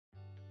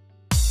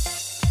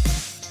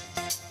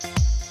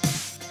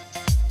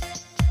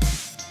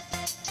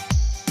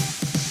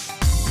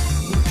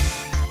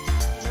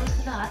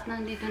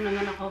nandito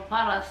naman ako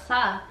para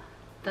sa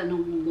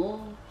tanong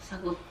mo,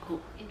 sagot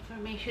ko.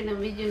 Information ng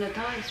video na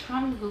to is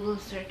from Google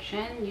Search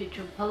and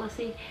YouTube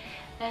Policy,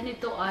 and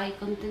ito ay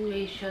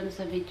continuation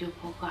sa video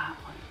ko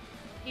kahapon.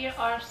 Here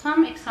are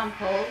some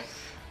examples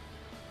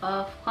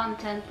of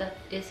content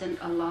that isn't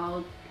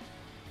allowed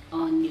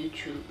on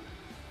YouTube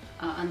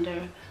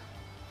under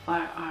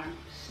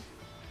Firearms.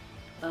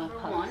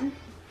 One,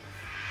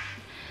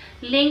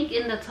 link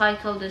in the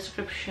title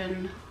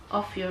description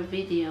of your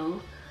video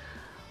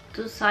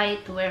to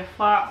site where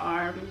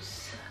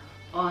firearms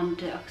on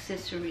the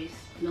accessories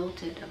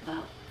noted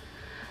about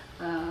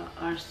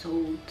are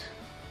sold.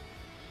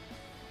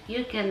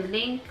 You can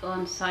link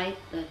on sites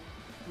that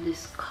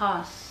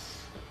discuss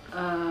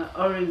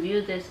or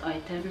review these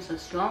items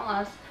as long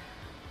as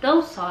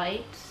those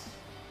sites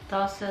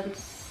doesn't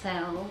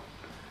sell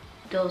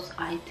those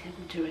items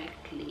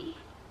directly.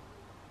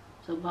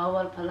 So,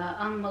 bawal pala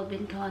ang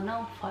magbintahan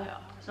ng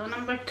firearms. So,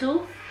 number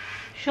 2,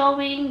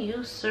 showing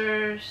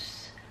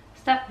users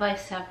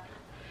step-by-step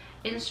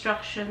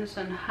instructions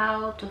on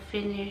how to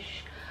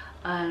finish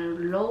a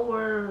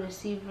lower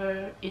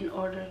receiver in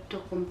order to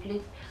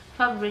complete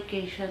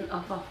fabrication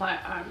of a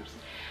firearms.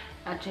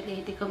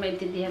 Actually, hindi ko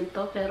maintindihan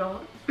to,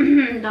 pero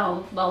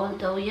bawal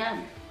daw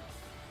yan.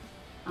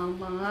 Ang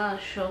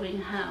mga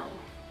showing how.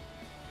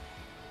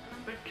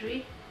 Number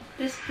 3,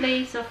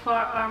 displays of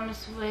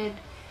firearms with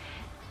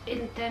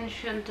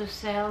intention to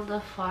sell the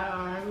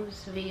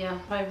firearms via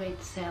private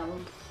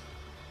sales.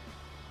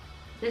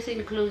 This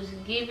includes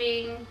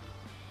giving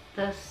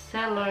the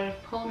seller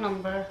phone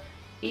number,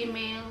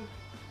 email,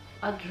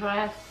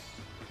 address,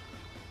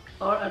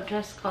 or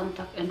address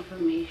contact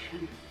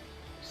information.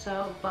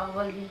 So,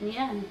 bawal din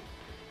yan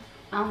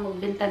ang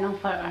magbenta ng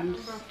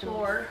firearms.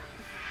 Number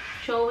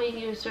 4, showing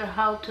user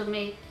how to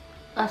make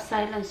a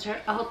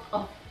silencer out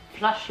of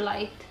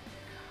flashlight,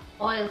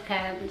 oil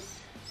cans,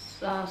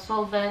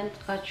 solvent,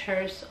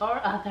 catchers,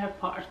 or other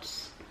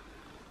parts.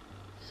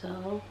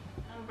 So,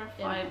 number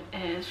 5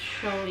 is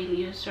showing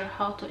user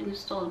how to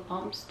install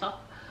bomb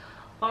stock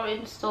or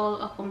install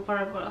a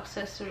comparable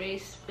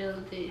accessories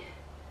built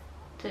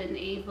to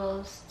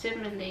enable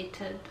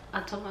stimulated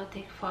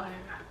automatic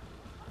fire.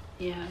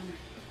 Yan.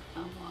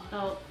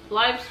 So,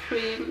 live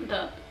stream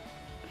that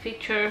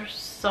features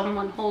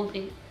someone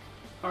holding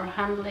or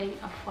handling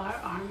a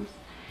firearms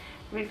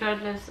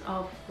regardless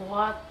of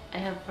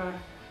whatever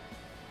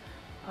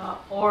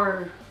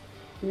or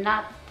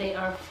not they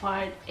are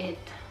fired it.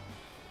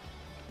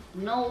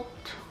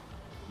 Note,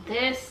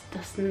 this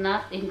does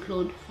not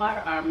include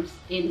firearms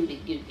in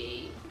video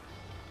game.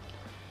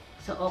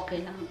 So,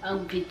 okay lang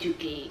ang video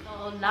game.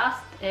 So,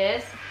 last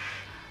is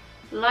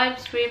live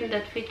stream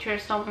that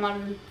features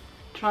someone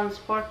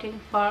transporting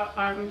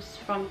firearms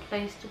from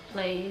place to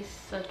place,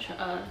 such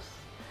as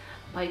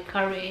by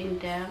carrying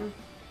them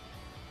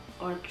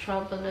or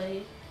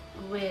traveling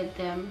with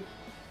them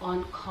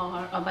on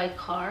by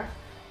car,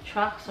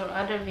 trucks, or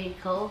other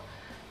vehicle.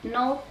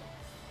 Note,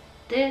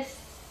 this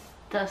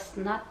does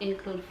not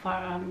include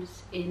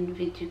firearms in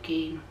video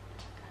game.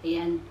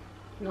 Ayan,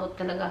 note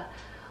talaga,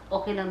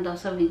 okay lang daw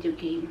sa video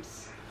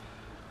games.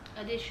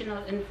 Additional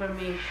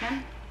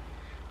information,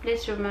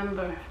 please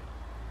remember,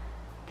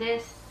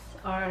 these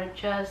are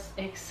just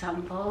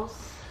examples,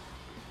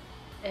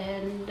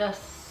 and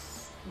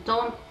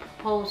don't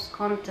post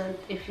content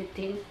if you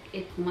think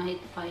it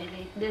might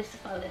violate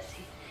this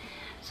policy.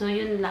 So,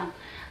 yun lang.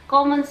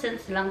 Common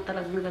sense lang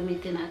talagang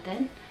gamitin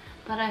natin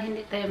para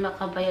hindi tayo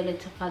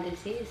makabiolate sa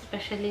policy,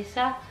 especially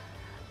sa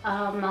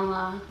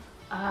mga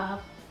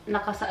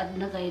nakasaad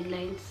na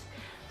guidelines.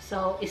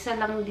 So, isa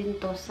lang din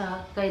to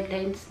sa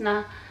guidelines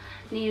na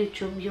ni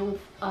YouTube,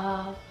 yung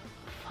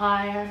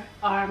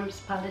firearms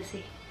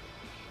policy.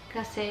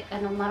 Kasi,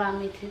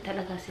 marami din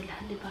talaga sila,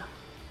 di ba?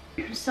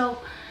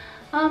 So,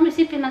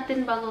 isipin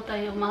natin bago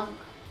tayo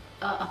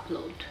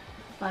mag-upload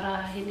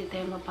para hindi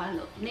tayo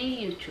mapalo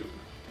ni YouTube.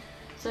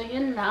 So,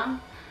 yun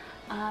lang.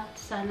 At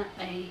sana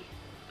ay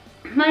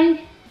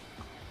may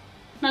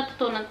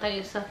natutunan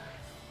tayo sa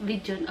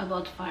video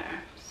about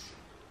firearms.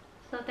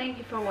 So, thank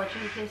you for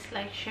watching. Please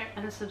like, share,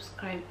 and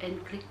subscribe, and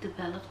click the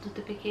bell of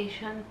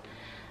notification.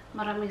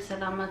 Maraming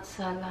salamat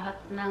sa lahat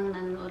ng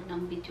nanonood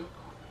ng video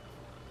ko.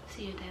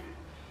 See you then.